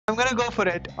I'm gonna go for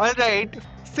it. Alright.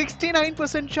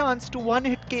 69% chance to one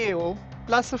hit KO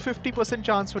plus a 50%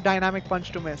 chance for dynamic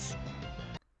punch to miss.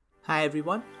 Hi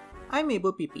everyone, I'm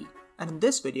AboPP, and in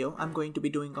this video I'm going to be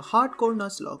doing a hardcore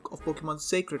Nuzlocke of Pokemon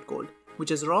Sacred Gold, which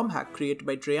is a ROM hack created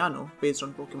by Drayano based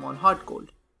on Pokemon Heart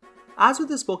Gold. As with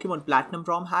this Pokemon Platinum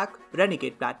ROM hack,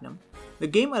 Renegade Platinum, the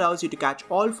game allows you to catch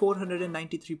all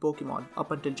 493 Pokemon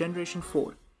up until Generation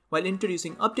 4, while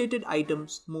introducing updated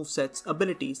items, movesets,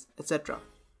 abilities, etc.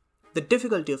 The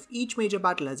difficulty of each major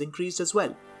battle has increased as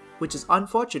well, which is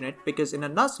unfortunate because in a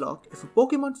Nuzlocke, if a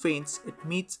Pokemon faints, it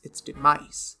meets its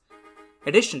demise.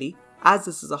 Additionally, as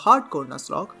this is a hardcore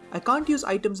Nuzlocke, I can't use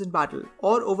items in battle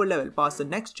or overlevel past the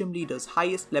next gym leader's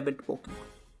highest leveled Pokemon.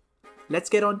 Let's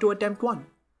get on to attempt 1.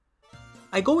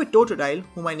 I go with Totodile,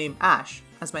 whom I name Ash,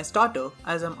 as my starter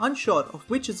as I'm unsure of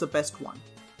which is the best one.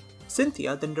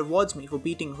 Cynthia then rewards me for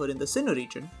beating her in the Sinnoh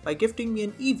region by gifting me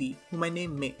an Eevee, whom I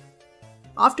name May.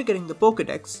 After getting the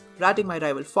Pokedex, ratting my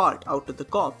rival Fart out to the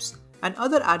cops, and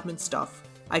other admin stuff,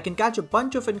 I can catch a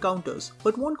bunch of encounters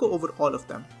but won't go over all of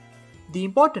them. The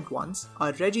important ones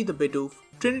are Reggie the Bidoof,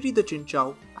 Trinity the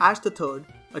Chinchou, Ash the Third,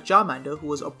 a Charmander who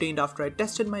was obtained after I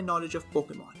tested my knowledge of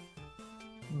Pokemon,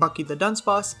 Bucky the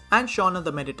Dunsparce, and Shauna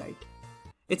the Meditite.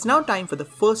 It's now time for the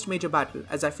first major battle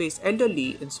as I face Elder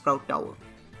Lee in Sprout Tower.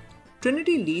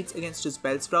 Trinity leads against his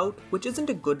Bellsprout, which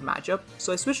isn't a good matchup,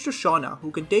 so I switch to Shauna,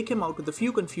 who can take him out with a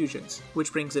few confusions,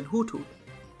 which brings in Hoot Hoot.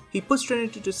 He puts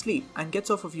Trinity to sleep and gets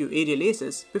off a few aerial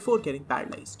aces before getting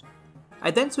paralyzed.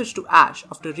 I then switch to Ash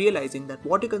after realizing that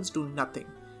water guns do nothing,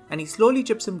 and he slowly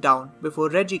chips him down before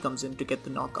Reggie comes in to get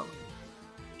the knockout.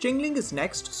 Chingling is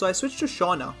next, so I switch to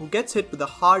Shauna, who gets hit with a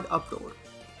hard uproar.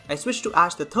 I switch to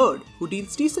Ash the Third, who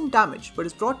deals decent damage but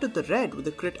is brought to the red with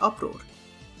a crit uproar.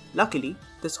 Luckily,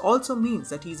 this also means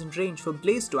that he's in range for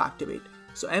Blaze to activate,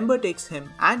 so Ember takes him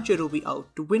and Cherubi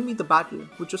out to win me the battle,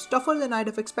 which was tougher than I'd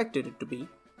have expected it to be.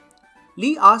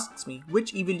 Lee asks me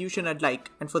which evolution I'd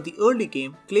like, and for the early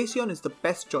game, Glaceon is the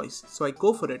best choice, so I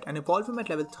go for it and evolve him at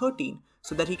level 13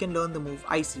 so that he can learn the move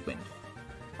Icy Wind.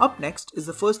 Up next is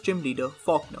the first gym leader,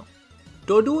 Faulkner.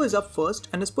 Doduo is up first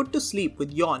and is put to sleep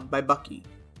with Yawn by Bucky.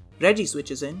 Reggie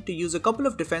switches in to use a couple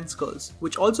of defense curls,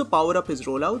 which also power up his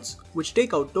rollouts, which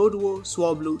take out Doduo,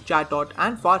 Swablu, Chatot,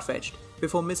 and Farfetch'd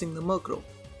before missing the Murkrow.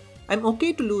 I'm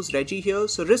okay to lose Reggie here,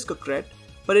 so risk a crit,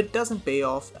 but it doesn't pay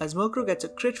off as Murkrow gets a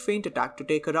crit feint attack to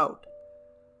take her out.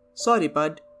 Sorry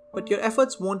bud, but your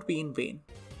efforts won't be in vain.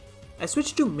 I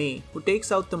switch to May, who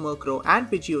takes out the Murkrow and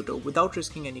Pidgeotto without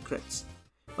risking any crits.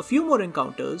 A few more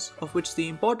encounters, of which the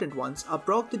important ones are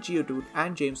Brock the Geodude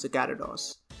and James the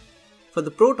Gyarados. For the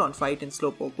Proton fight in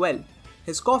Slowpoke well,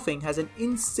 his coughing has an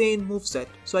insane moveset,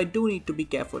 so I do need to be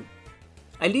careful.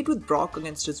 I lead with Brock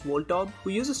against his Voltorb, who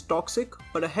uses Toxic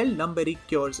but a Hell Lumberry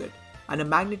cures it, and a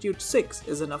Magnitude 6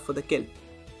 is enough for the kill.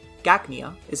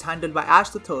 Cacnea is handled by Ash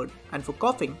the Third, and for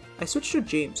coughing, I switch to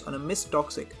James on a missed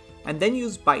Toxic, and then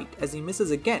use Bite as he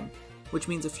misses again, which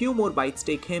means a few more bites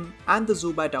take him and the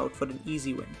Zubat out for an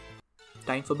easy win.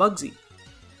 Time for Bugsy.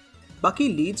 Bucky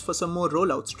leads for some more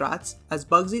rollout strats as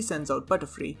Bugsy sends out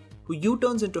Butterfree, who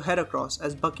U-turns into Heracross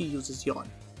as Bucky uses Yawn.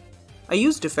 I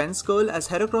use Defense Curl as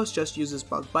Heracross just uses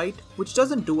Bug Bite, which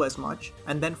doesn't do as much,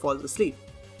 and then falls asleep.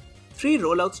 3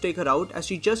 rollouts take her out as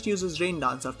she just uses Rain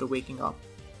Dance after waking up.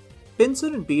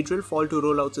 Pinsir and Beedrill fall to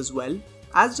rollouts as well,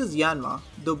 as does Yanma,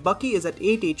 though Bucky is at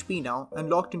 8 HP now and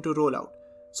locked into rollout,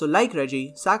 so like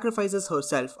Reggie, sacrifices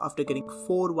herself after getting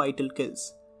 4 vital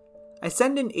kills. I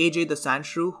send in AJ the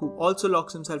Sandshrew, who also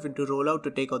locks himself into rollout to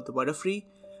take out the Butterfree,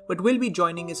 but will be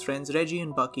joining his friends Reggie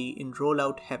and Bucky in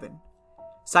rollout heaven.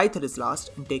 Scyther is last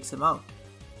and takes him out.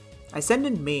 I send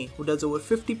in May, who does over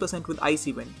 50% with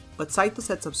Icy Wind, but Scyther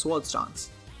sets up Sword Stance.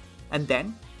 And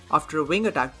then, after a wing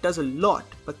attack does a lot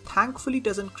but thankfully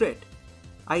doesn't crit,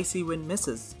 Icy Wind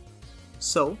misses.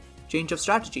 So, change of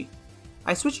strategy.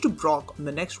 I switch to Brock on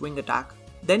the next wing attack,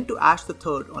 then to Ash the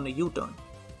Third on a U-turn.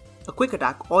 A quick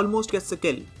attack almost gets the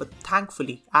kill, but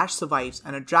thankfully Ash survives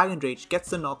and a Dragon Rage gets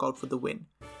the knockout for the win.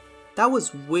 That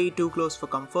was way too close for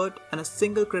comfort, and a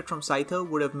single crit from Scyther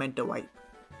would have meant a wipe.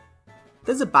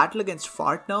 There's a battle against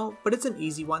Fart now, but it's an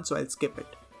easy one so I'll skip it.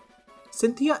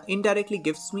 Cynthia indirectly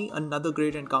gives me another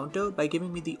great encounter by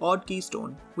giving me the Odd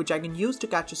Keystone, which I can use to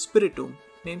catch a Spiritomb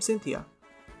named Cynthia.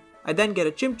 I then get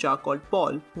a Chimchar called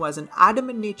Paul, who has an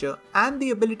adamant nature and the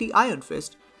ability Iron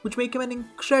Fist, which make him an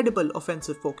incredible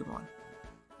offensive Pokemon.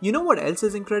 You know what else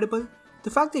is incredible?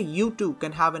 The fact that you too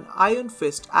can have an Iron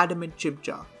Fist Adamant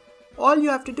Chimchar. All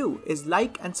you have to do is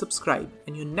like and subscribe,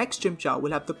 and your next Chimchar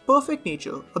will have the perfect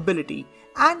nature, ability,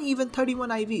 and even 31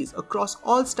 IVs across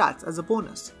all stats as a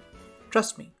bonus.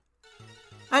 Trust me.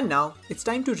 And now, it's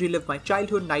time to relive my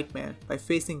childhood nightmare by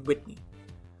facing Whitney.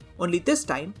 Only this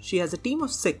time, she has a team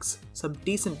of 6, some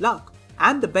decent luck,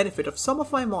 and the benefit of some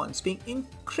of my mons being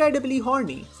incredibly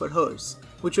horny for hers,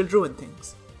 which will ruin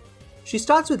things. She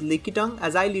starts with Lickitung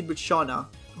as I lead with Shauna,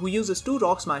 who uses 2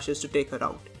 rock smashes to take her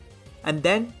out. And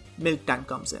then, Milk Tank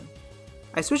comes in.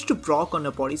 I switch to Brock on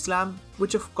a body slam,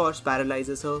 which of course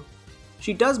paralyzes her.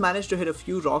 She does manage to hit a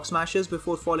few rock smashes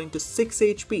before falling to 6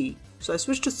 HP, so I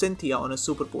switch to Cynthia on a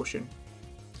super potion.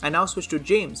 I now switch to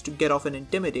James to get off an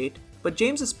Intimidate, but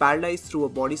James is paralyzed through a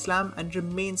body slam and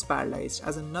remains paralyzed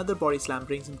as another body slam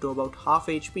brings him to about half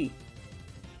HP.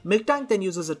 Milk Tank then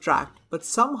uses Attract, but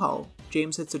somehow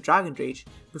James hits a Dragon Rage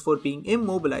before being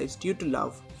immobilized due to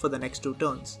love for the next 2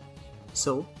 turns.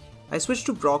 So, I switch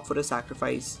to Brock for a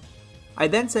sacrifice. I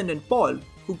then send in Paul,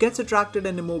 who gets attracted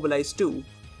and immobilized too,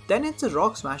 then hits a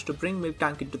Rock Smash to bring Milk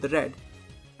Tank into the red,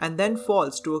 and then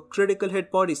falls to a critical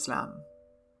hit body slam.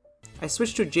 I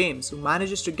switch to James, who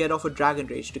manages to get off a Dragon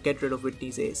Rage to get rid of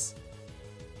Whitney's ace.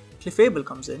 Clefable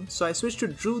comes in, so I switch to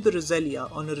Drew the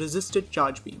Roselia on a resisted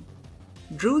charge beam.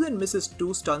 Drew then misses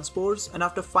 2 stun spores, and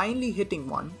after finally hitting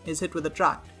one, is hit with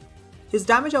Attract. His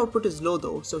damage output is low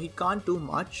though, so he can't do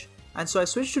much, and so I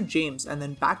switch to James and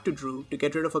then back to Drew to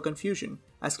get rid of a confusion,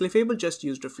 as Clefable just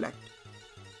used Reflect.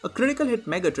 A critical hit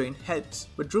Mega Drain helps,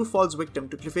 but Drew falls victim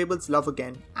to Clefable's love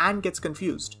again and gets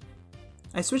confused.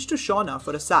 I switch to Shauna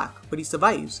for a sack, but he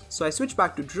survives, so I switch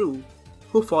back to Drew,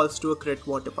 who falls to a crit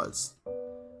Water Pulse.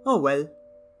 Oh well.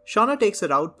 Shauna takes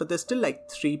her out, but there's still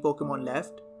like 3 Pokemon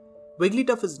left.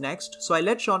 Wigglytuff is next, so I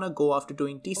let Shauna go after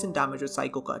doing decent damage with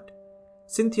Psycho Cut.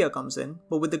 Cynthia comes in,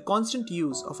 but with the constant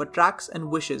use of Attracts and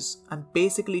Wishes, I'm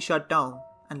basically shut down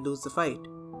and lose the fight.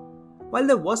 While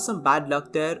there was some bad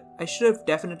luck there, I should have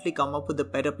definitely come up with a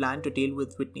better plan to deal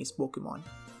with Whitney's Pokemon.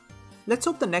 Let's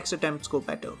hope the next attempts go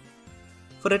better.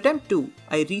 For attempt 2,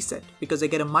 I reset because I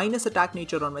get a minus attack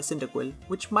nature on my Cyndaquil,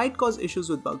 which might cause issues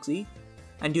with Bugsy,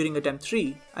 and during attempt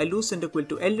 3, I lose Cyndaquil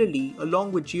to Elderly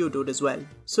along with Geodude as well,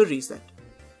 so reset.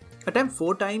 Attempt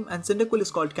 4 time and Cyndaquil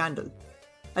is called Candle.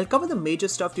 I'll cover the major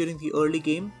stuff during the early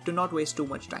game to not waste too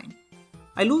much time.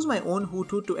 I lose my own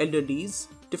Hoothoot to Elderly's,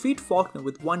 defeat Faulkner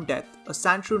with 1 death, a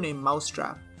Sandshrew named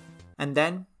Mousetrap, and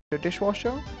then... Your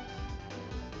dishwasher?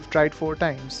 I've tried 4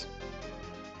 times.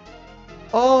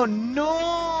 Oh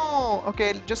no!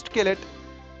 Okay, just kill it.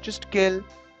 Just kill.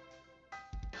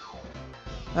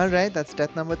 Alright, that's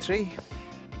death number 3.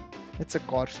 It's a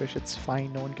Corphish, it's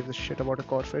fine, no one gives a shit about a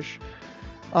Corphish.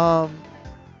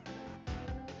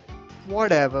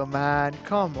 Whatever man,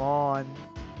 come on.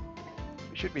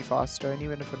 We should be faster, and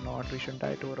even if we're not, we shouldn't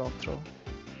die to a rock throw.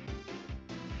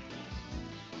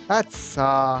 That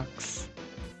sucks.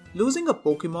 Losing a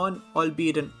Pokemon,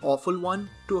 albeit an awful one,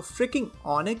 to a freaking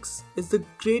Onix is the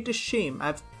greatest shame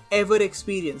I've ever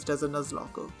experienced as a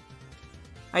Nuzlocke.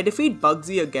 I defeat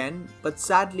Bugsy again, but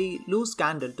sadly lose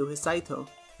Candle to his Scyther.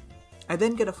 I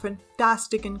then get a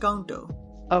fantastic encounter.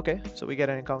 Okay, so we get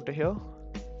an encounter here.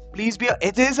 Please be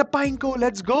it is a Pineco,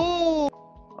 let's go!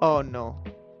 Oh no.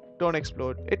 Don't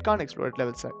explode. It can't explode at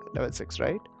level 6,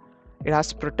 right? It has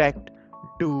to protect.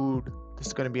 Dude, this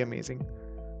is gonna be amazing.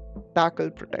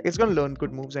 Tackle, protect. It's gonna learn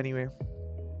good moves anyway.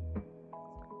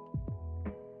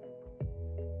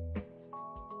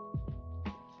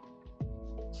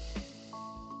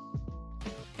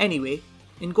 Anyway,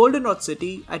 in Goldenrod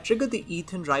City, I trigger the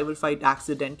Ethan rival fight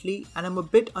accidentally and I'm a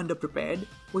bit underprepared,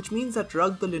 which means that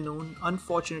Rug the Linoon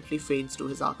unfortunately fades to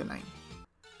his Arcanine.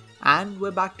 And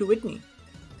we're back to Whitney.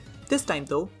 This time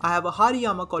though, I have a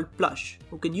Hariyama called Plush,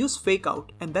 who can use Fake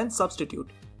Out and then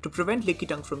Substitute to prevent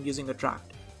Lickitung from using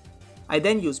Attract. I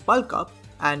then use Bulk Up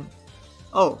and...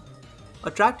 oh,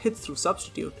 Attract hits through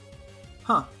Substitute.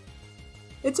 Huh.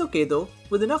 It's okay though,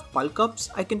 with enough Bulk Ups,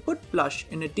 I can put Plush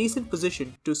in a decent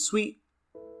position to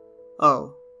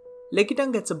Oh.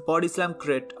 Lickitung gets a Body Slam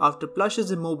crit after Plush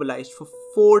is immobilized for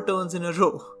 4 turns in a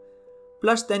row.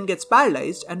 Plush then gets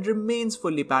paralyzed and remains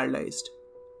fully paralyzed.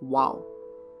 Wow.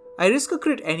 I risk a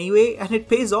crit anyway and it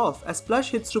pays off as Plush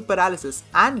hits through Paralysis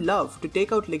and Love to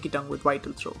take out Lickitung with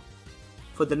Vital Throw.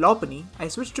 For the Lopunny, I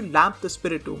switch to Lamp the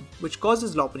Spiritomb, which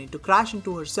causes Lopunny to crash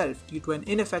into herself due to an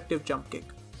ineffective jump kick.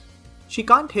 She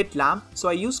can't hit Lamp, so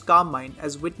I use Calm Mind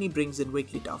as Whitney brings in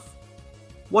Wigglytuff.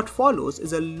 What follows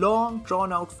is a long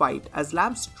drawn out fight as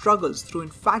Lamp struggles through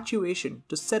Infatuation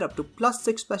to set up to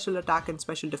 +6 special attack and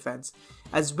special defense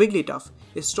as Wigglytuff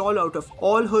is stalled out of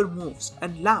all her moves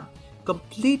and Lamp,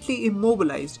 completely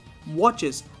immobilized,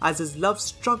 watches as his love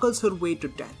struggles her way to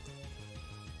death.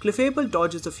 Clefable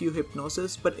dodges a few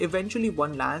Hypnosis, but eventually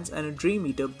one lands and a Dream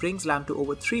Eater brings Lamp to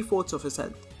over 3/4 of his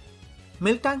health.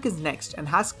 Miltank is next and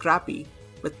has Scrappy,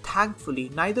 but thankfully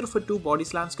neither of her two body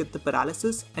slams get the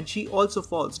paralysis and she also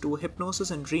falls to a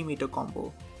Hypnosis and Dream Eater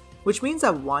combo. Which means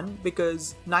I've won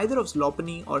because neither of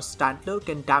Zlopenny or Stantler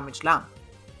can damage Lamp.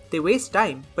 They waste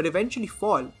time but eventually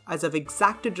fall as I've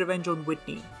exacted revenge on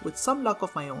Whitney with some luck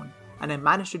of my own, and I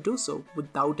managed to do so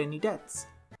without any deaths.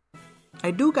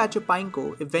 I do catch a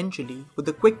Pineco eventually with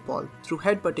a quick ball through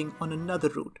headbutting on another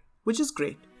route, which is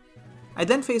great. I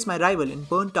then face my rival in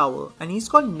Burn Tower and he's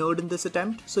called Nerd in this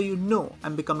attempt, so you know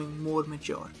I'm becoming more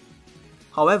mature.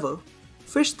 However,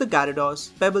 Fish the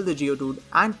Gyarados, Pebble the Geodude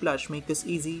and Plush make this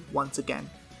easy once again.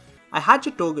 I hatch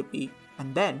a Togepi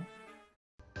and then...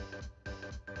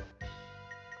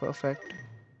 Perfect.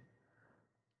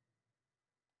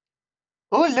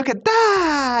 Oh, look at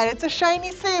that! It's a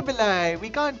shiny Sableye! We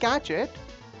can't catch it.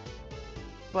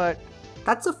 But...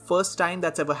 that's the first time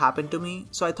that's ever happened to me,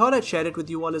 so I thought I'd share it with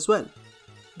you all as well.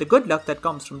 The good luck that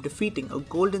comes from defeating a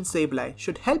golden Sableye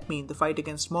should help me in the fight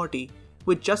against Morty,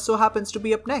 which just so happens to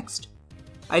be up next.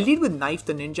 I lead with Knife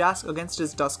the Ninjask against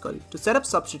his Duskull to set up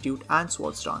Substitute and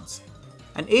Swords Dance.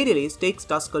 An Aerial Ace takes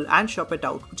Duskull and Shuppet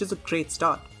out, which is a great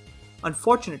start.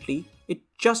 Unfortunately, it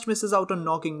just misses out on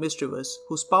knocking Mischievous,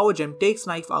 whose Power Gem takes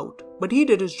Knife out, but he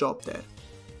did his job there.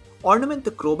 Ornament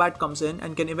the Crobat comes in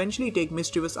and can eventually take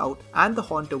Mischievous out and the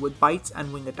Haunter with bites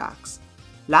and wing attacks.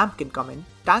 Lamp can come in,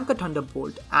 tank a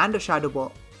Thunderbolt and a Shadow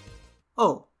Ball.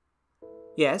 Oh,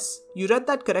 yes, you read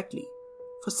that correctly.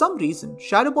 For some reason,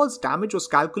 Shadow Ball's damage was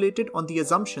calculated on the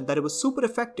assumption that it was super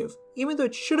effective, even though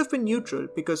it should have been neutral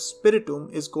because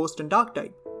Spiritomb is Ghost and Dark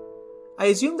type. I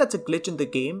assume that's a glitch in the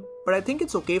game, but I think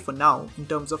it's okay for now in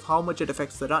terms of how much it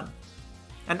affects the run.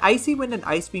 An Icy Wind and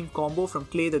Ice Beam combo from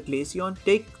Clay the Glaceon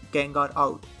take Gengar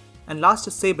out, and last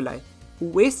is Sableye, who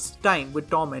wastes time with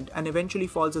Torment and eventually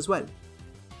falls as well.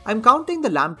 I'm counting the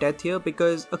Lamp death here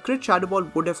because a crit Shadow Ball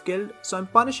would have killed, so I'm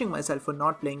punishing myself for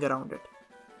not playing around it.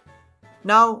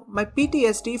 Now, my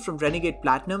PTSD from Renegade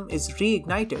Platinum is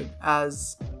reignited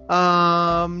as...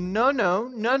 No.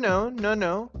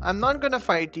 I'm not gonna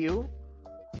fight you.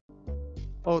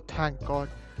 Oh, thank God.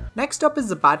 Next up is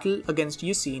the battle against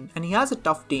Yucine, and he has a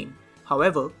tough team.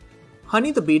 However,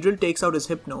 Honey the Beedrill takes out his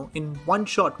Hypno in one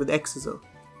shot with X-Scissor.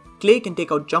 Clay can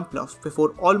take out Jumpluff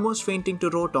before almost fainting to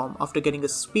Rotom after getting a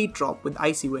speed drop with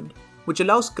Icy Wind, which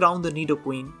allows Crown the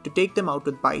Nidoqueen to take them out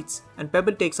with bites, and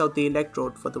Pebble takes out the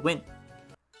Electrode for the win.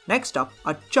 Next up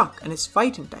are Chuck and his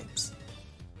fighting types.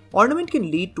 Ornament can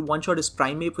lead to one-shot his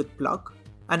Primeape with Pluck,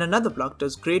 and another Pluck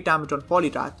does great damage on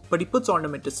Poliwrath, but he puts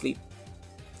Ornament to sleep.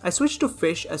 I switch to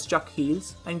Fish as Chuck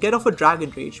heals and get off a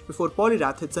Dragon Rage before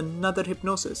Poliwrath hits another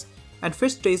Hypnosis, and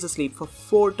Fish stays asleep for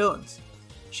 4 turns.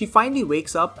 She finally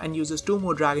wakes up and uses 2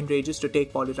 more Dragon Rages to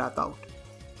take Poliwrath out.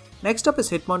 Next up is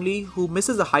Hitmonlee, who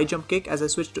misses a high jump kick as I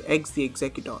switch to Eggs the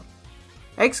Executor.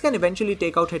 Eggs can eventually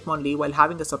take out Hitmonlee while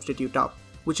having a substitute up,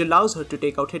 which allows her to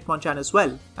take out Hitmonchan as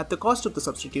well, at the cost of the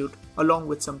substitute, along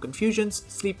with some Confusions,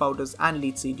 Sleep Powders and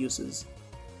Leech Seed uses.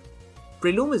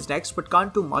 Breloom is next but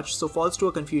can't do much, so falls to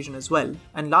a Confusion as well,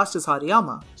 and last is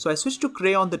Hariyama, so I switch to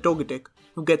Crayon the Togetic,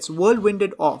 who gets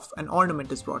Whirlwinded off and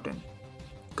Ornament is brought in.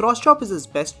 Cross Chop is his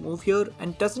best move here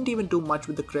and doesn't even do much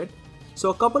with the crit, so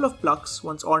a couple of plucks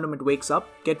once Ornament wakes up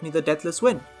get me the deathless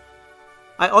win.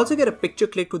 I also get a picture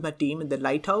clicked with my team in the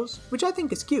lighthouse, which I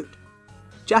think is cute.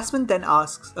 Jasmine then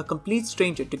asks a complete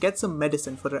stranger to get some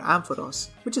medicine for her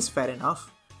Ampharos, which is fair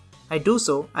enough. I do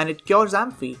so and it cures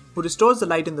Amphi, who restores the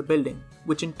light in the building,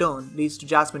 which in turn leads to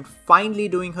Jasmine finally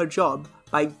doing her job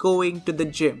by going to the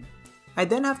gym. I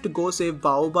then have to go save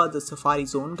Baoba the Safari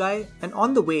Zone guy, and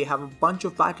on the way have a bunch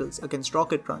of battles against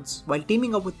Rocket Runs while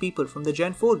teaming up with people from the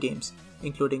Gen 4 games,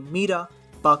 including Mira,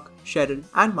 Buck, Cheryl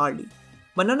and Marley,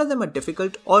 but none of them are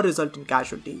difficult or result in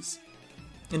casualties.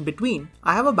 In between,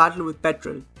 I have a battle with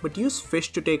Petrel, but use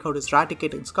Fish to take out his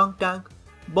Raticate and Skuntank,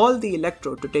 Ball the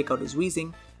Electrode to take out his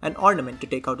Weezing, and Ornament to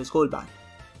take out his Golbat.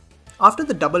 After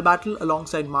the double battle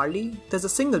alongside Marley, there's a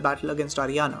single battle against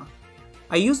Ariana.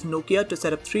 I use Nokia to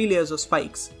set up 3 layers of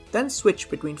spikes, then switch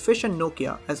between Fish and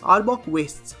Nokia as Arbok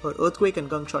wastes her Earthquake and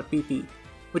Gungshot PP,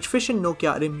 which Fish and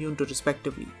Nokia are immune to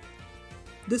respectively.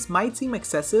 This might seem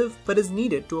excessive, but is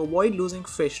needed to avoid losing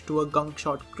Fish to a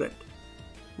Gungshot crit.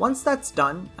 Once that's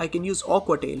done, I can use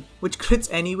Aqua Tail, which crits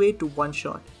anyway to one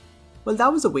shot. Well,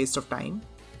 that was a waste of time.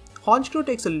 Honchkrow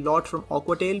takes a lot from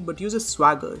Aqua Tail but uses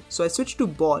Swagger, so I switch to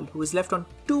Ball, who is left on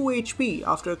 2 HP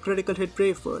after a critical hit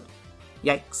Brave Bird.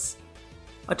 Yikes.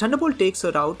 A Thunderbolt takes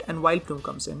her out and Wildplume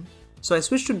comes in, so I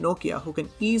switch to Nokia, who can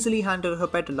easily handle her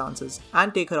Petal Lances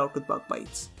and take her out with Bug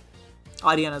Bites.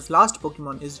 Ariana's last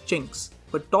Pokemon is Jinx,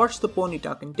 but Torch the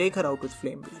Ponyta can take her out with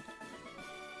Flame Wheel.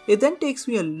 It then takes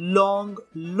me a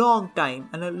long time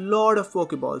and a lot of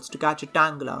Pokeballs to catch a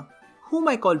Tangela, whom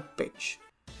I call Pitch.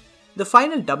 The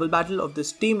final double battle of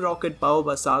this Team Rocket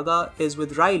Powerbuzz saga is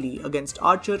with Riley against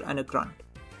Archer and a Grunt.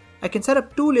 I can set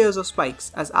up 2 layers of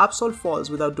spikes as Absol falls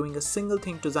without doing a single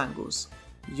thing to Zangoose.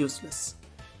 Useless.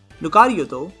 Lucario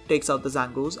though takes out the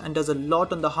Zangoose and does a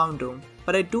lot on the Houndoom,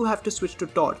 but I do have to switch to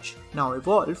Torch, now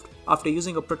evolved, after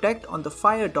using a Protect on the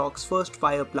Fire Dog's first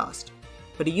Fire Blast.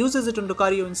 But he uses it on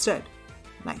Lucario instead.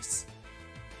 Nice.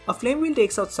 A Flame Wheel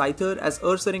takes out Scyther as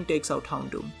Ursaring takes out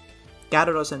Houndoom.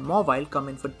 Gyarados and Mawile come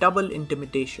in for double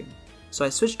intimidation, so I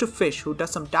switch to Fish who does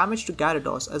some damage to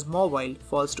Gyarados as Mawile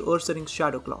falls to Ursaring's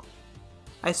Shadow Claw.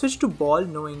 I switch to Ball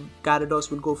knowing Gyarados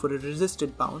will go for a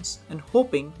resisted bounce and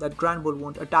hoping that Granbull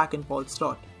won't attack in Ball's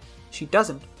slot. She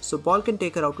doesn't, so Ball can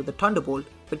take her out with a Thunderbolt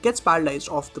but gets paralyzed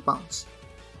off the bounce.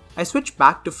 I switch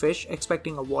back to Fish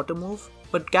expecting a water move,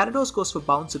 but Gyarados goes for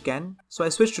bounce again, so I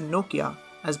switch to Nokia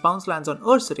as bounce lands on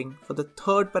Ursaring for the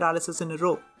 3rd paralysis in a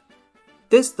row.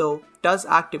 This though does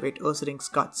activate Ursaring's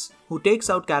Guts, who takes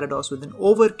out Gyarados with an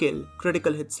overkill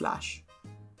critical hit slash.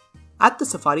 At the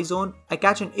Safari Zone, I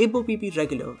catch an Abo PP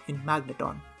regular in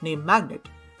Magneton named Magnet,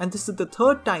 and this is the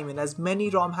 3rd time in as many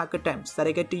ROM hack attempts that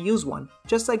I get to use one,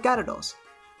 just like Gyarados.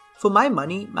 For my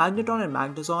money, Magneton and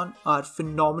Magnezone are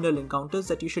phenomenal encounters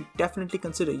that you should definitely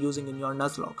consider using in your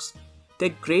Nuzlocks. They're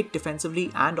great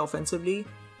defensively and offensively,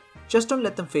 just don't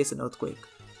let them face an Earthquake.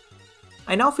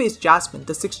 I now face Jasmine,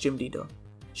 the 6th gym leader.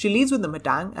 She leads with the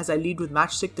Metang as I lead with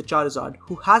Matchstick the Charizard,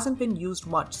 who hasn't been used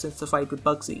much since the fight with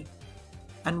Bugsy.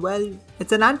 And well,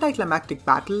 it's an anticlimactic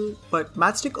battle, but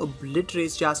Matchstick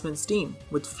obliterates Jasmine's team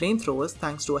with flamethrowers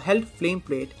thanks to a held flame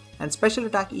plate and special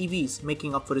attack EVs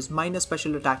making up for his minor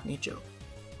special attack nature.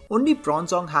 Only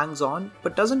Bronzong hangs on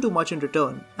but doesn't do much in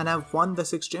return, and I've won the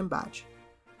 6th gym badge.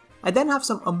 I then have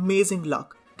some amazing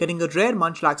luck, getting a rare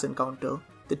Munchlax encounter,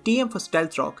 the TM for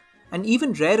Stealth Rock, an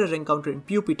even rarer encounter in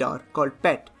Pupitar called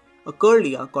Pet, a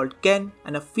Curlia called Ken,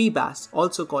 and a Feebas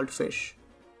also called Fish.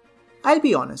 I'll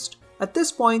be honest, at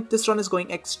this point this run is going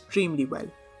extremely well.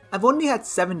 I've only had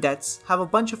 7 deaths, have a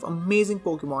bunch of amazing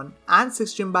Pokemon, and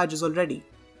 6 gym badges already.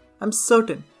 I'm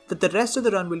certain that the rest of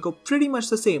the run will go pretty much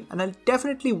the same and I'll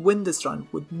definitely win this run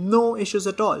with no issues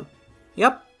at all.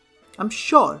 Yep, I'm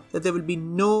sure that there will be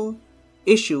no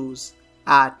issues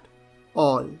at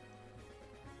all.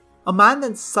 A man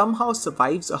then somehow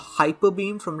survives a Hyper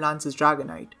Beam from Lance's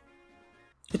Dragonite.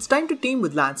 It's time to team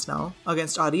with Lance now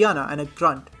against Ariana and a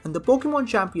Grunt, and the Pokemon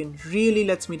champion really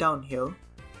lets me down here.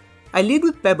 I lead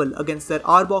with Pebble against their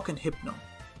Arbok and Hypno.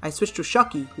 I switch to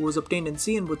Shucky, who was obtained in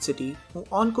Cianwood City, who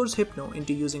encores Hypno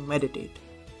into using Meditate.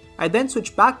 I then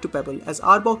switch back to Pebble as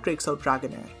Arbok takes out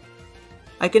Dragonair.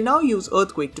 I can now use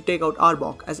Earthquake to take out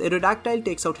Arbok as Aerodactyl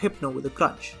takes out Hypno with a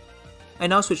Crunch. I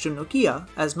now switch to Nokia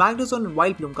as Magnezone and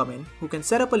Wildbloom come in, who can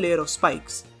set up a layer of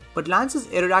spikes, but Lance's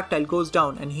Aerodactyl goes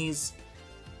down and he's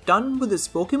done with his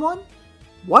Pokemon?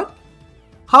 What?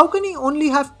 How can he only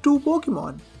have 2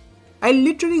 Pokemon? I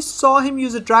literally saw him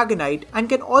use a Dragonite and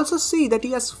can also see that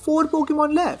he has 4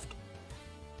 Pokemon left.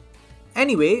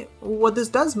 Anyway, what this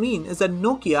does mean is that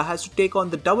Nokia has to take on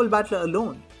the double battler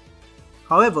alone.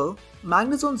 However,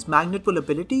 Magnezone's Magnet Pull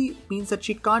ability means that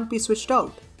she can't be switched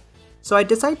out. So I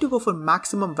decide to go for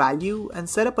maximum value and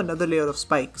set up another layer of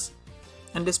spikes.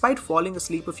 And despite falling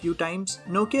asleep a few times,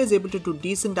 Nokia is able to do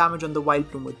decent damage on the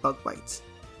Wildbloom with Bug Bites.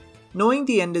 Knowing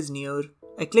the end is near,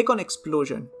 I click on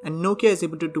Explosion and Nokia is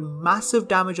able to do massive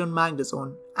damage on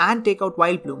Magnezone and take out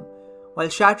Wildbloom while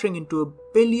shattering into a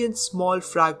billion small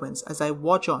fragments as I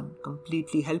watch on,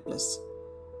 completely helpless.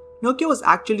 Nokia was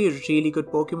actually a really good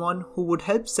Pokemon who would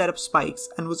help set up spikes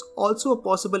and was also a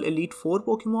possible Elite 4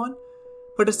 Pokemon,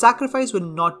 but a sacrifice will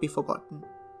not be forgotten.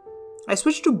 I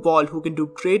switch to Ball, who can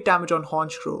do great damage on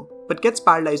Honchkrow but gets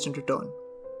paralyzed in return.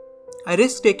 I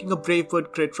risk taking a Brave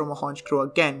Bird crit from a Honchkrow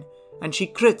again, and she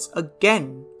crits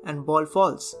again and Ball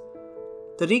falls.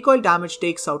 The recoil damage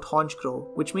takes out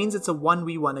Honchkrow, which means it's a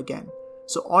 1v1 again,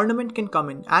 so Ornament can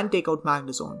come in and take out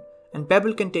Magnezone, and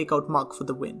Pebble can take out Mug for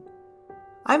the win.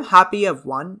 I'm happy I've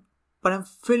won, but I'm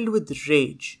filled with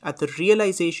rage at the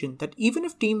realization that even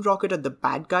if Team Rocket are the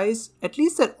bad guys, at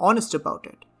least they're honest about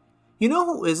it. You know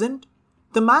who isn't?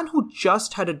 The man who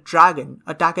just had a dragon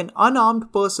attack an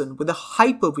unarmed person with a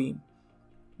Hyper Beam.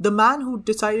 The man who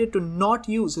decided to not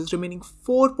use his remaining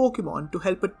 4 Pokemon to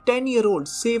help a 10-year-old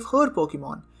save her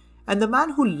Pokemon. And the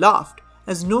man who laughed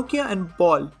as Nokia and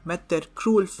Ball met their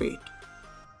cruel fate.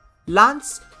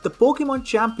 Lance, the Pokemon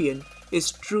champion,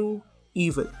 is true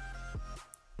evil.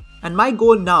 And my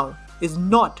goal now is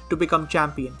not to become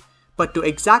champion, but to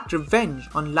exact revenge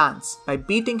on Lance by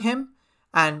beating him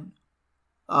and,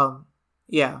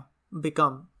 Yeah,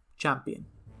 become champion.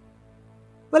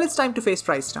 Well, it's time to face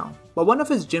Price now, but one of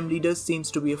his gym leaders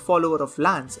seems to be a follower of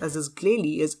Lance, as his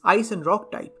Glalie is Ice and Rock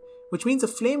type, which means a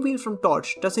Flame Wheel from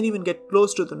Torch doesn't even get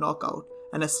close to the knockout,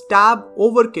 and a Stab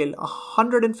Overkill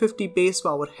 150 base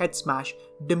power head smash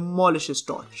demolishes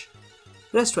Torch.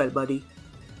 Rest well, buddy.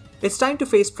 It's time to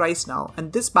face Price now,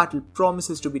 and this battle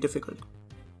promises to be difficult.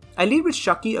 I lead with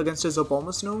Shucky against his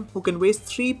Abomasnow, who can waste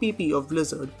 3 PP of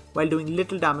Blizzard while doing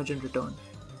little damage in return.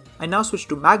 I now switch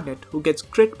to Magnet, who gets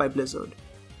crit by Blizzard.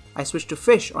 I switch to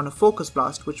Fish on a Focus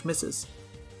Blast, which misses.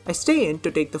 I stay in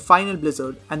to take the final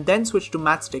Blizzard and then switch to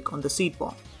Matchstick on the Seed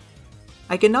Bomb.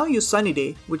 I can now use Sunny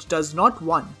Day, which does not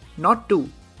 1, not 2,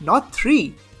 not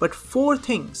 3, but 4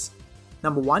 things.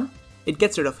 Number 1, it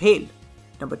gets rid of Hail.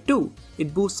 Number 2,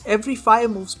 it boosts every fire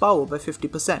move's power by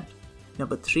 50%.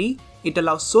 Number 3, it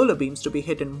allows Solar Beams to be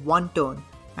hit in 1 turn.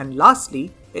 And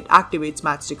lastly, it activates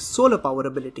Matchstick's Solar Power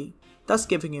ability, thus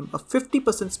giving him a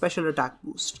 50% special attack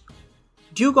boost.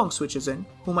 Dugong switches in,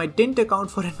 whom I didn't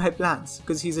account for in my plans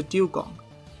because he's a Dugong.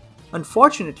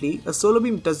 Unfortunately, a Solar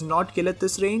Beam does not kill at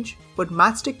this range, but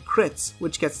Matchstick crits,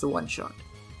 which gets the one shot.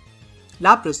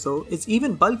 Lapras though is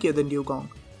even bulkier than Dugong,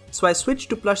 so I switch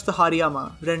to plush the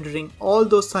Hariyama, rendering all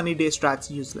those Sunny Day strats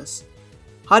useless.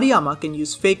 Hariyama can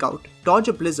use Fake Out, dodge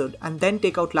a Blizzard and then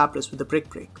take out Lapras with a Brick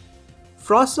Break.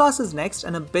 Frostlass is next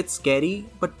and a bit scary,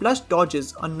 but Plush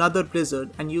dodges another Blizzard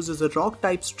and uses a Rock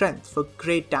type Strength for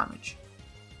great damage.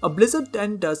 A Blizzard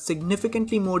then does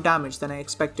significantly more damage than I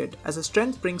expected, as a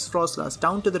Strength brings Frostlass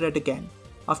down to the red again,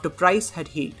 after Price had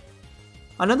healed.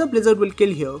 Another Blizzard will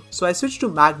kill here, so I switch to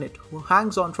Magnet, who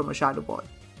hangs on from a Shadow Ball.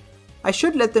 I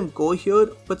should let them go here,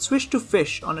 but switch to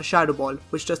Fish on a Shadow Ball,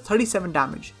 which does 37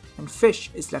 damage, and Fish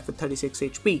is left with 36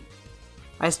 HP.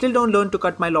 I still don't learn to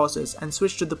cut my losses and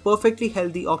switch to the perfectly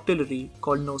healthy Octillery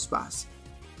called Nosepass.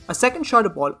 A second Shadow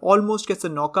Ball almost gets a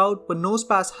knockout, but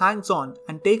Nosepass hangs on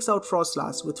and takes out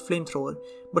Frostlass with Flamethrower,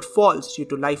 but falls due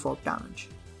to Life Orb damage.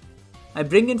 I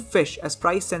bring in Fish as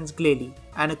Price sends Glalie,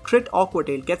 and a crit Aqua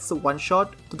Tail gets the one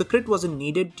shot, though the crit wasn't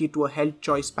needed due to a held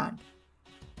choice band.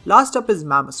 Last up is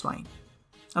Mamoswine.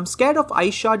 I'm scared of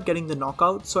Ice Shard getting the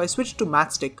knockout, so I switch to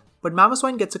Matchstick, but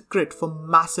Mamoswine gets a crit for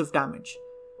massive damage.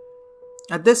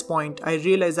 At this point, I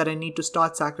realize that I need to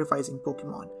start sacrificing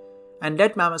Pokemon, and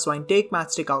let Mamoswine take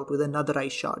Matchstick out with another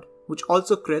Ice Shard, which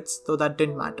also crits, though that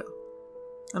didn't matter.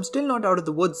 I'm still not out of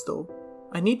the woods though.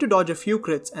 I need to dodge a few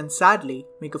crits and sadly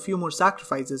make a few more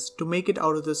sacrifices to make it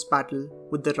out of this battle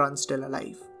with the run still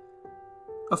alive.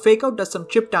 A Fake Out does some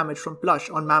chip damage from Plush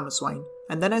on Mamoswine,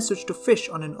 and then I switch to Fish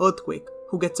on an Earthquake,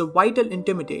 who gets a Vital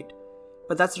Intimidate,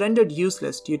 but that's rendered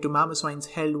useless due to Mamoswine's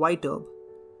held White Herb.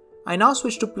 I now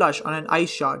switch to Plush on an Ice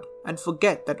Shard and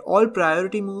forget that all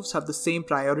priority moves have the same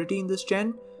priority in this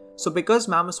gen, so because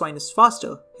Mamoswine is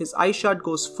faster, his Ice Shard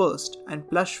goes first and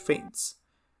Plush faints.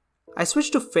 I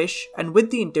switch to Fish, and with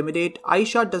the Intimidate, Ice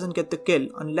Shard doesn't get the kill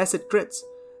unless it crits,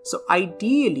 so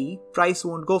ideally Price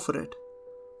won't go for it.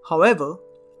 However,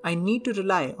 I need to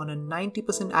rely on a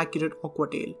 90% accurate Aqua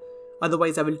Tail,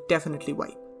 otherwise I will definitely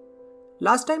wipe.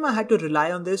 Last time I had to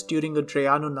rely on this during a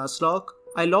Drayano Nuzlocke,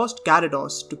 I lost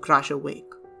Gyarados to Crasher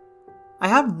Wake. I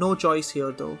have no choice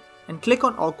here though, and click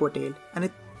on Aqua Tail, and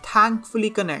it thankfully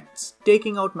connects,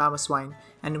 taking out Mamoswine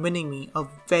and winning me a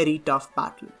very tough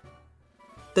battle.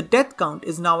 The death count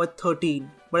is now at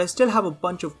 13, but I still have a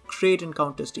bunch of great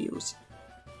encounters to use.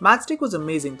 Matchstick was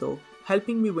amazing though,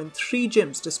 helping me win 3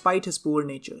 gyms despite his poor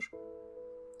nature.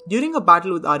 During a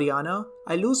battle with Ariana,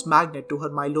 I lose Magnet to her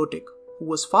Milotic, who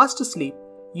was fast asleep,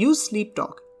 used Sleep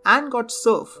Talk, and got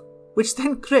Surf, which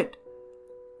then crit.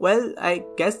 Well, I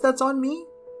guess that's on me.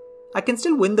 I can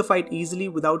still win the fight easily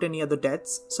without any other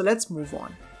deaths, so let's move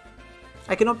on.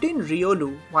 I can obtain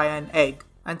Riolu via an egg,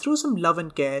 and through some love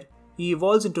and care, he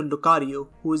evolves into Lucario,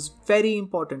 who is very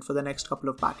important for the next couple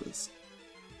of battles.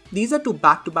 These are 2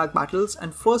 back-to-back battles,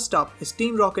 and first up is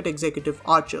Team Rocket Executive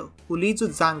Archer, who leads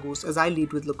with Zangoose as I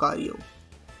lead with Lucario.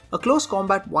 A close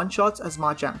combat one-shots as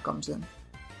Machamp comes in.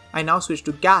 I now switch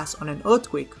to Gas on an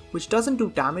Earthquake, which doesn't do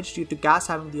damage due to Gas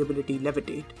having the ability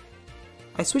Levitate.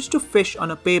 I switch to Fish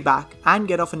on a Payback and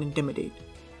get off an Intimidate.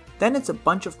 Then it's a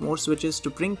bunch of more switches to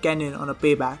bring Ken in on a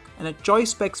Payback, and a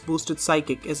Choice Specs boosted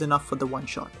Psychic is enough for the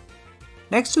one-shot.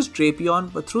 Next is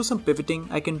Drapion, but through some pivoting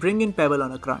I can bring in Pebble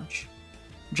on a Crunch.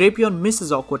 Drapion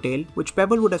misses Aqua Tail, which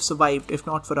Pebble would have survived if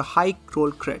not for a high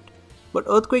roll crit, but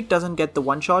Earthquake doesn't get the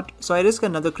one-shot, so I risk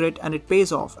another crit and it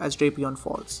pays off as Drapion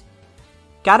falls.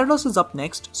 Gyarados is up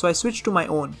next, so I switch to my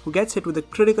own, who gets hit with a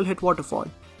critical hit waterfall.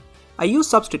 I use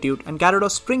Substitute and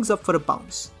Gyarados springs up for a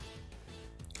bounce.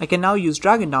 I can now use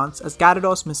Dragon Dance as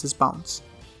Gyarados misses bounce.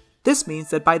 This means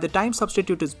that by the time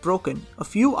Substitute is broken, a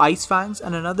few Ice Fangs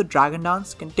and another Dragon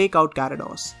Dance can take out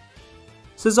Gyarados.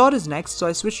 Scizor is next, so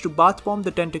I switch to Bath Bomb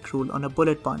the Tentacruel on a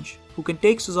Bullet Punch, who can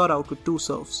take Scizor out with 2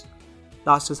 Surfs.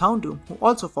 Last is Houndoom, who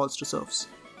also falls to Surfs.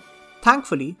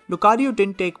 Thankfully, Lucario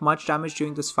didn't take much damage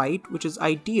during this fight, which is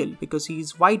ideal because he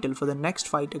is vital for the next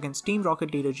fight against Team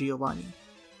Rocket leader Giovanni.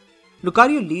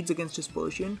 Lucario leads against his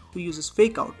Persian, who uses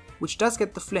Fake Out, which does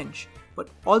get the flinch, but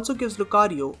also gives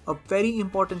Lucario a very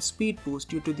important speed boost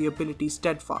due to the ability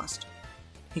Steadfast.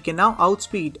 He can now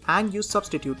outspeed and use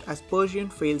Substitute as Persian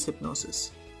fails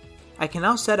Hypnosis. I can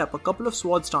now set up a couple of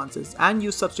Sword stances and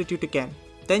use Substitute again,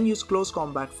 then use Close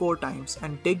Combat 4 times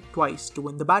and dig twice to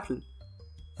win the battle.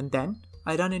 And then,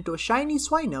 I run into a shiny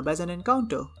Swinub as an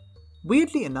encounter.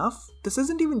 Weirdly enough, this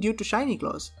isn't even due to Shiny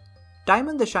Claws.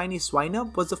 Diamond the shiny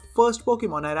Swinub was the first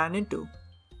Pokemon I ran into.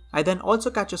 I then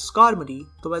also catch a Skarmory,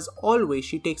 though as always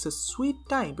she takes a sweet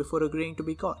time before agreeing to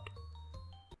be caught.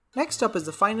 Next up is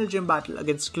the final gym battle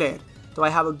against Claire, though I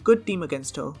have a good team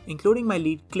against her, including my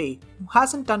lead Clay, who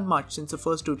hasn't done much since the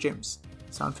first 2 gyms.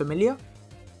 Sound familiar?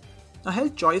 A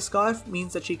Health Choice Scarf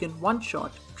means that she can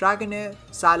one-shot Dragonair,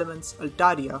 Salamence,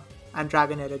 Altaria, and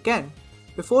Dragonair again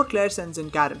before Claire sends in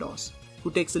Gyarados,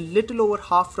 who takes a little over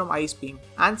half from Ice Beam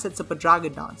and sets up a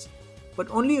Dragon Dance, but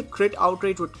only a crit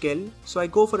outrage would kill, so I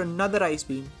go for another Ice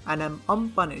Beam and am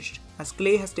unpunished as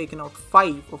Clay has taken out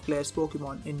 5 of Claire's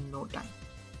Pokemon in no time.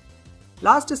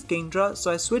 Last is Kingdra,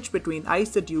 so I switch between Ice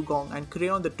the Dugong and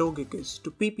Crayon the Togekiss to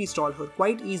PP stall her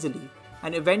quite easily,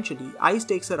 and eventually Ice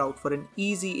takes her out for an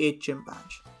easy 8 gym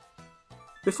badge.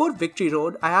 Before Victory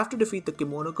Road, I have to defeat the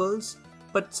Kimono Girls,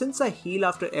 but since I heal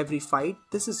after every fight,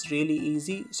 this is really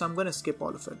easy, so I'm gonna skip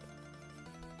all of it.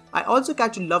 I also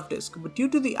catch a Love Disc, but due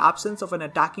to the absence of an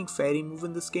attacking fairy move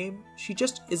in this game, she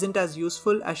just isn't as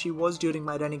useful as she was during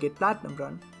my Renegade Platinum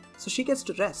run, so she gets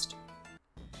to rest.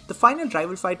 The final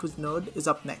rival fight with Nerd is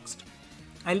up next.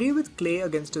 I lead with Clay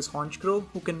against his Honchkrow,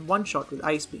 who can one-shot with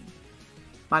Ice Beam.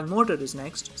 Magmortar is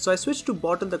next, so I switch to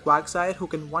Bottle the Quagsire, who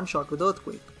can one-shot with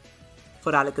Earthquake.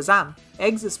 For Alakazam,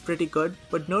 Eggs is pretty good,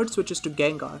 but Nerd switches to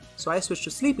Gengar, so I switch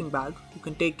to Sleeping Bag, who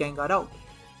can take Gengar out.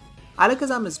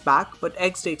 Alakazam is back, but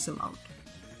Eggs takes him out.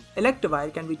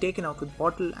 Electivire can be taken out with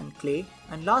Bottle and Clay,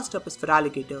 and last up is for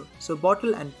Alligator, so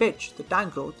Bottle and Pitch, the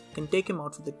tank growth, can take him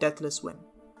out for the deathless win.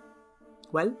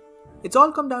 Well, it's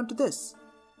all come down to this.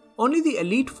 Only the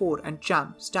Elite Four and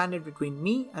Champ stand in between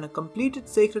me and a completed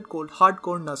Sacred Cold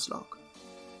hardcore Nuzlocke.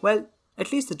 Well,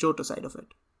 at least the Johto side of it.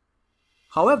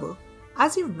 However,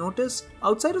 as you've noticed,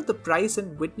 outside of the Price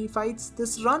and Whitney fights,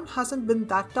 this run hasn't been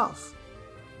that tough.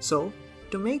 So,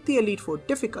 to make the Elite Four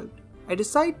difficult, I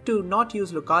decide to not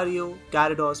use Lucario,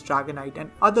 Gyarados, Dragonite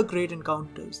and other great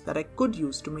encounters that I could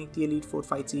use to make the Elite Four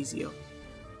fights easier.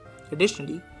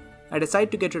 Additionally, I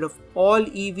decide to get rid of all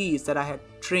EVs that I had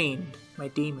trained my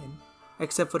team in,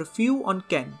 except for a few on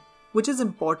Ken, which is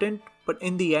important but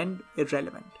in the end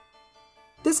irrelevant.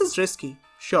 This is risky,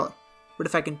 sure, but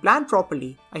if I can plan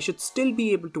properly, I should still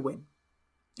be able to win.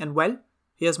 And well,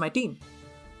 here's my team.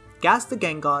 Gas the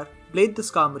Gengar, Blade the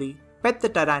Skarmory, Pet the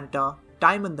Tyranta,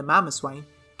 Diamond the Mamoswine,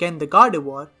 Ken the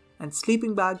Gardevoir, and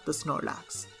Sleeping Bag the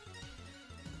Snorlax.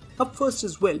 Up first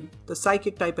is Will, the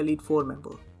Psychic type Elite Four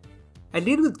member. I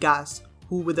lead with Gas,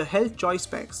 who with the Health Choice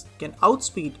specs can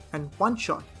outspeed and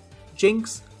one-shot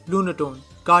Jinx, Lunatone,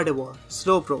 Gardevoir,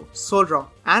 Slowbro, Solrock,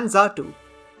 and Xatu.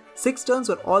 6 turns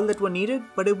were all that were needed,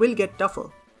 but it will get tougher.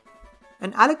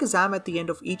 An Alakazam at the end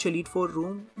of each Elite Four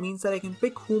room means that I can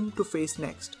pick whom to face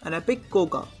next, and I pick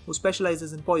Koga, who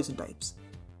specializes in poison types.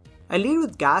 I lead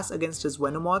with Gas against his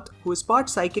Venomoth, who is part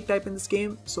Psychic type in this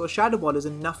game, so a Shadow Ball is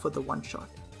enough for the one-shot.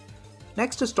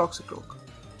 Next is Toxicroak.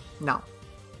 Now,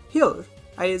 here,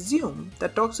 I assume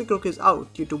that Toxicroak is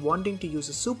out due to wanting to use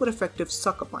a super effective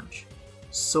Sucker Punch.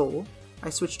 So, I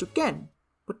switch to Ken,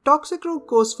 but Toxicroak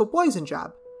goes for Poison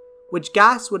Jab, which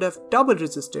Gas would have double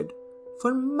resisted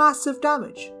for massive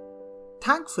damage.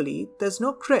 Thankfully, there's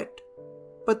no crit,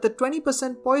 but the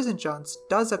 20% poison chance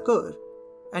does occur,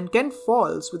 and Ken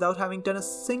falls without having done a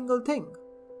single thing.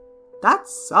 That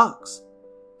sucks.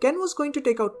 Ken was going to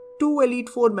take out 2 Elite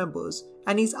Four members,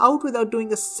 and he's out without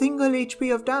doing a single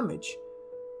HP of damage.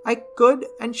 I could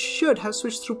and should have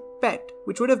switched through Pet,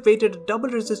 which would have waited a double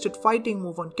resisted fighting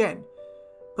move on Ken,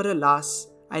 but alas,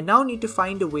 I now need to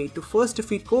find a way to first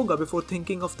defeat Koga before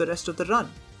thinking of the rest of the run.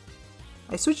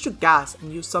 I switch to Gas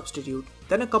and use Substitute,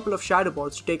 then a couple of Shadow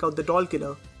Balls to take out the Doll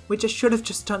Killer, which I should have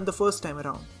just done the first time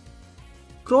around.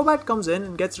 Crobat comes in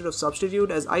and gets rid of Substitute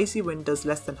as Icy Wind does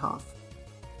less than half.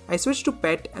 I switch to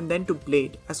Pet and then to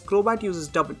Blade as Crobat uses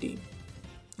Double Team.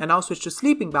 I now switch to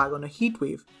Sleeping Bag on a Heat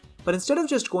Wave, But instead of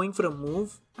just going for a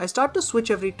move, I start to switch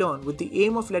every turn with the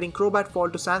aim of letting Crobat fall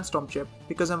to Sandstorm Chip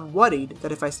because I'm worried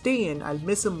that if I stay in, I'll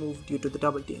miss a move due to the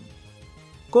double team.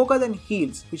 Koga then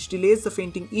heals, which delays the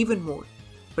fainting even more,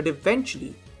 but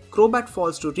eventually, Crobat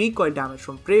falls to recoil damage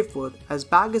from Brave Bird as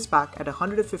Bag is back at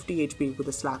 150 HP with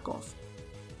a slack off.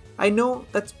 I know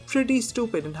that's pretty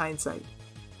stupid in hindsight.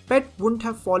 Pet wouldn't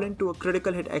have fallen to a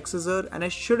critical hit Exeter and I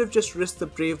should have just risked the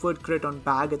Brave Bird crit on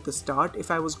Bag at the start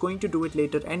if I was going to do it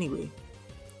later anyway.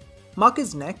 Muck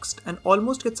is next and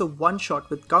almost gets a one-shot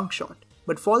with Gunk Shot,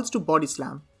 but falls to Body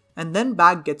Slam, and then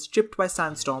Bag gets chipped by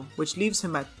Sandstorm, which leaves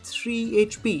him at 3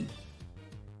 HP.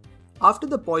 After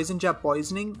the Poison Jab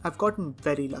poisoning, I've gotten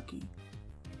very lucky.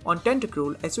 On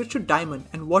Tentacruel, I switch to Diamond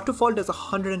and Waterfall does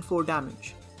 104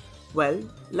 damage. Well,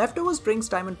 Leftovers brings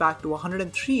Diamond back to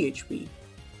 103 HP,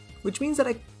 which means that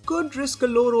I could risk a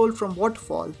low roll from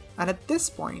Waterfall, and at this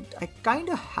point, I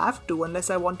kinda have to unless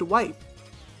I want to wipe.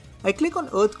 I click on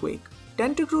Earthquake,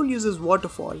 Tentacruel uses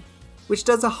Waterfall, which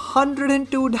does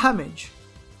 102 damage.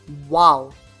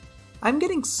 Wow, I'm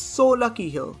getting so lucky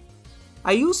here.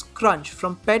 I use Crunch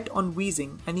from Pet on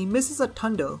Wheezing and he misses a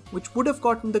Thunder which would have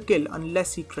gotten the kill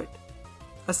unless he crit.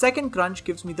 A second Crunch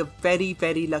gives me the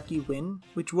very lucky win,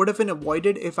 which would have been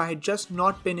avoided if I had just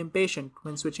not been impatient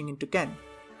when switching into Ken.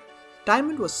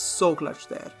 Diamond was so clutch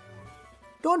there.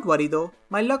 Don't worry though,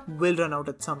 my luck will run out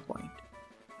at some point.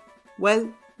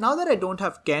 Well, now that I don't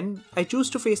have Ken, I choose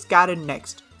to face Karen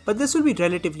next, but this will be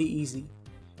relatively easy.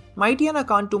 Mightyena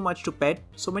can't do much to Pet,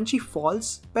 so when she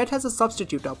falls, Pet has a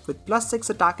substitute up with +6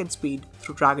 attack and speed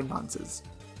through Dragon Dances.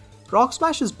 Rock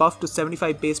Smash is buffed to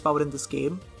 75 base power in this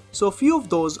game, so a few of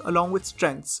those along with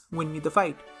strengths win me the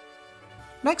fight.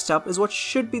 Next up is what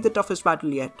should be the toughest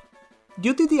battle yet.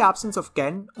 Due to the absence of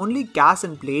Ken, only Gas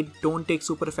and Blade don't take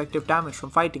super effective damage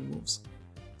from fighting moves.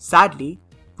 Sadly,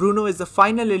 Bruno is the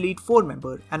final Elite 4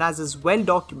 member and as is well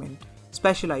documented,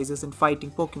 specializes in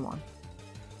fighting Pokemon.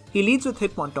 He leads with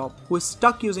Hitmontop, who is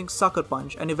stuck using Sucker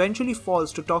Punch and eventually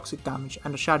falls to toxic damage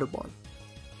and a Shadow Ball.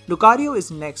 Lucario is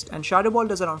next and Shadow Ball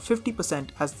does around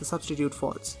 50% as the substitute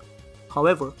falls.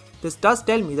 However, this does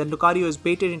tell me that Lucario is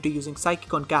baited into using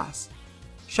Psychic on Gas.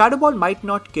 Shadow Ball might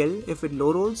not kill if it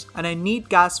low rolls and I need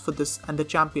Gas for this and the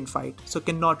champion fight, so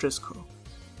cannot risk her.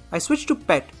 I switch to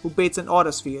Pet, who baits an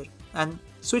Aura Sphere, and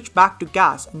switch back to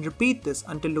Gas and repeat this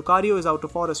until Lucario is out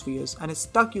of Aura Spheres and is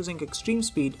stuck using extreme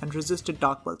speed and resisted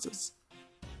Dark Pulses.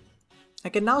 I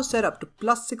can now set up to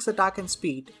 +6 attack and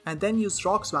speed and then use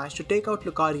Rock Smash to take out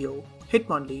Lucario,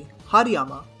 Hitmonlee,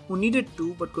 Hariyama, who needed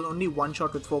 2 but could only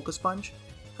one-shot with Focus Punch,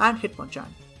 and Hitmonchan.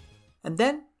 And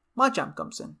then Machamp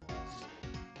comes in.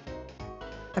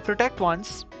 I protect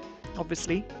once,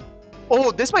 obviously.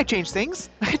 Oh, this might change things.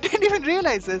 I didn't even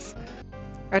realize this.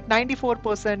 At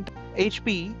 94%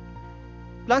 HP,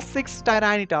 +6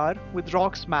 Tyranitar with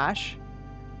Rock Smash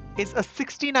is a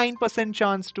 69%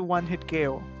 chance to one-hit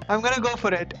KO. I'm gonna go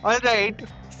for it. Alright,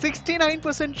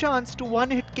 69% chance to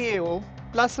one-hit KO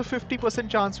plus a 50%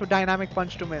 chance for Dynamic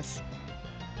Punch to miss.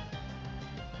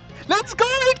 Let's go,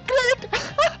 it crit!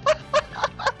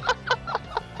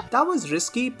 That was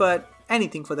risky, but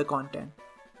anything for the content.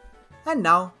 And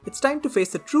now, it's time to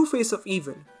face the true face of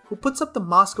evil, who puts up the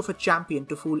mask of a champion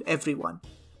to fool everyone.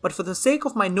 But for the sake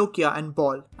of my Nokia and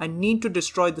ball, I need to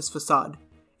destroy this facade.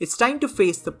 It's time to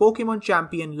face the Pokemon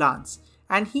champion Lance,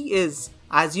 and he is,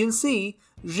 as you'll see,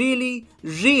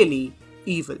 really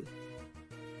evil.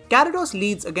 Gyarados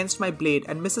leads against my Blade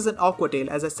and misses an Aqua Tail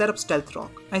as I set up Stealth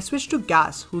Rock. I switch to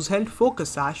Gas, whose held Focus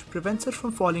Sash prevents it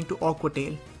from falling to Aqua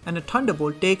Tail, and a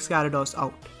Thunderbolt takes Gyarados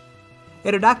out.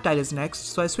 Aerodactyl is next,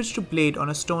 so I switch to Blade on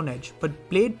a Stone Edge, but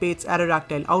Blade baits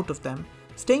Aerodactyl out of them,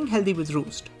 staying healthy with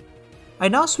Roost. I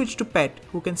now switch to Pet,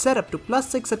 who can set up to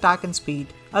 +6 attack and speed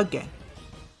again.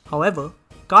 However,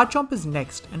 Garchomp is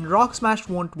next and Rock Smash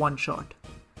won't one-shot.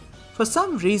 For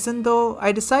some reason though,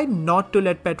 I decide not to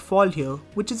let Pet fall here,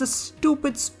 which is a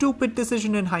stupid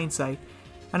decision in hindsight,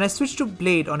 and I switch to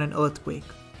Blade on an Earthquake.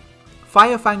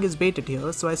 Fire Fang is baited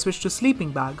here, so I switch to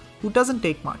Sleeping Bag, who doesn't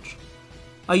take much.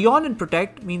 A Yawn and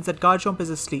Protect means that Garchomp is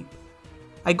asleep.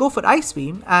 I go for Ice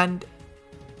Beam and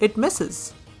it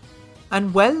misses.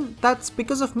 And well, that's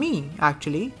because of me,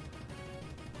 actually.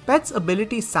 Pet's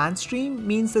ability Sandstream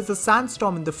means there's a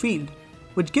Sandstorm in the field,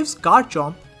 which gives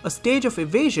Garchomp a stage of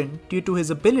evasion due to his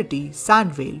ability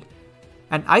Sand Veiled,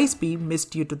 and Ice Beam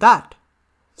missed due to that.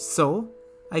 So,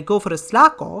 I go for a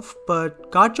Slack Off,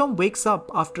 but Garchomp wakes up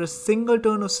after a single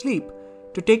turn of sleep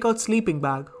to take out Sleeping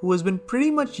Bag, who has been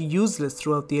pretty much useless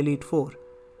throughout the Elite Four.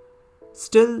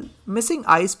 Still, missing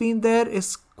Ice Beam there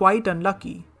is quite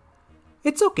unlucky.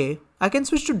 It's okay, I can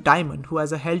switch to Diamond, who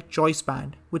has a held Choice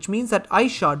Band, which means that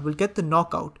Ice Shard will get the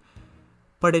knockout,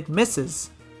 but it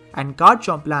misses, and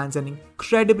Garchomp lands an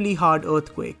incredibly hard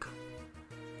Earthquake.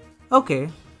 Okay,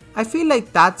 I feel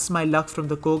like that's my luck from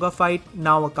the Koga fight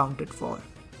now accounted for.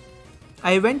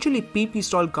 I eventually PP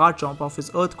stall Garchomp off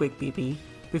his Earthquake PP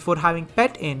before having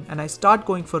Pet in, and I start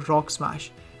going for Rock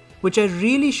Smash, which I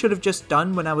really should have just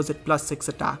done when I was at +6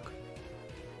 attack.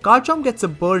 Garchomp gets a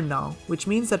burn now, which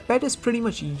means that Pet is pretty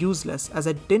much useless as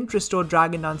I didn't restore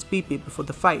Dragon Dance PP before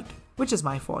the fight, which is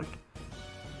my fault.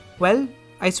 Well,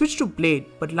 I switch to Blade,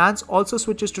 but Lance also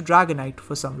switches to Dragonite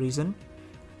for some reason.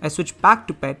 I switch back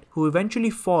to Pet, who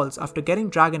eventually falls after getting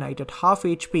Dragonite at half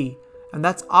HP, and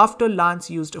that's after Lance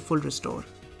used a full restore.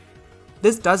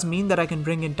 This does mean that I can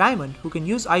bring in Diamond, who can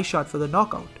use Ice Shard for the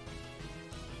knockout.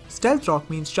 Stealth Rock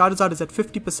means Charizard is at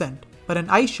 50%, but an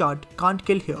Ice Shard can't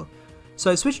kill here, so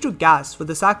I switch to Gas for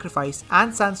the sacrifice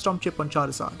and Sandstorm Chip on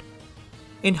Charizard.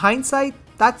 In hindsight,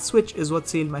 that switch is what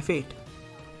sealed my fate.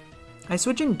 I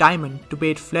switch in Diamond to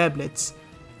bait Flare Blitz,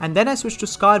 and then I switch to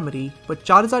Skarmory, but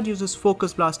Charizard uses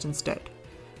Focus Blast instead,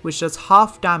 which does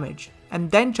half damage, and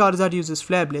then Charizard uses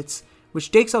Flare Blitz, which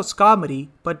takes out Skarmory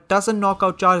but doesn't knock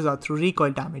out Charizard through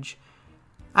recoil damage.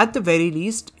 At the very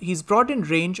least, he's brought in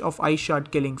range of Ice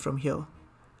Shard killing from here.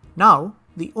 Now,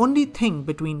 the only thing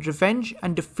between revenge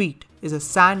and defeat is a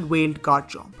sand-whaled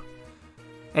Garchomp.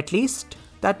 At least,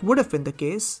 that would have been the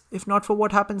case if not for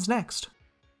what happens next.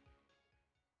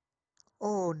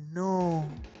 Oh no.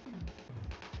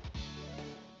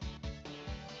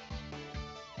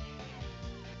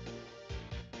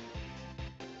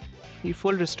 He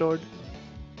full restored.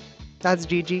 That's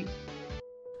GG.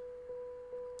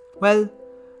 Well,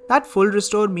 that full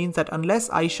restore means that unless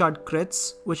Ice Shard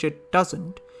crits, which it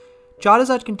doesn't,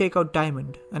 Charizard can take out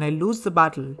Diamond, and I lose the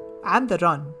battle and the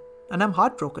run, and I'm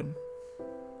heartbroken.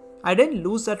 I didn't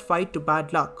lose that fight to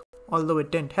bad luck, although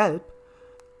it didn't help.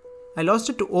 I lost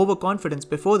it to overconfidence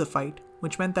before the fight,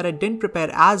 which meant that I didn't prepare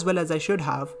as well as I should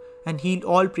have and healed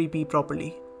all pre-P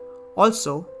properly.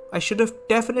 Also, I should have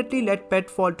definitely let Pet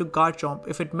fall to Garchomp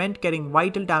if it meant getting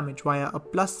vital damage via a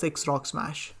 +6 Rock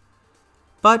Smash.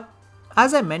 But,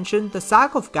 as I mentioned, the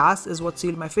sack of Gas is what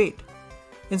sealed my fate.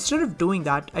 Instead of doing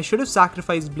that, I should have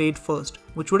sacrificed Blade first,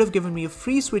 which would have given me a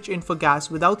free switch in for Gas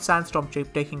without Sandstorm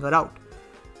Chip taking her out.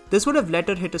 This would have let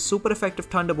her hit a super effective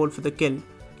Thunderbolt for the kill,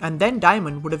 and then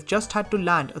Diamond would have just had to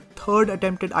land a third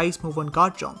attempted Ice move on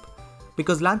Garchomp,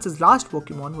 because Lance's last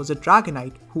Pokemon was a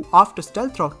Dragonite who after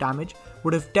Stealth Rock damage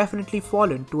would have definitely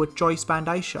fallen to a Choice Band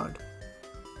Ice Shard.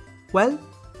 Well,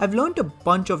 I've learned a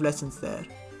bunch of lessons there.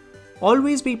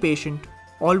 Always be patient,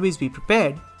 always be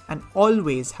prepared, and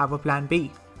always have a plan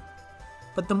B.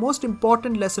 But the most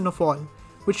important lesson of all,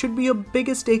 which should be your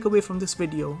biggest takeaway from this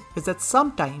video, is that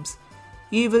sometimes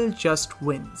evil just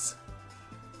wins.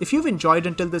 If you've enjoyed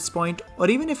until this point, or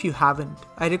even if you haven't,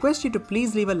 I request you to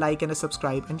please leave a like and a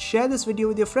subscribe and share this video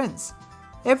with your friends.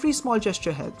 Every small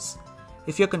gesture helps.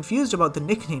 If you're confused about the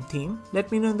nickname theme,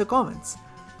 let me know in the comments.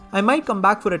 I might come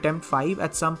back for attempt 5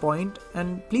 at some point,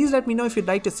 and please let me know if you'd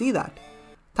like to see that.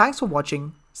 Thanks for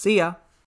watching, see ya!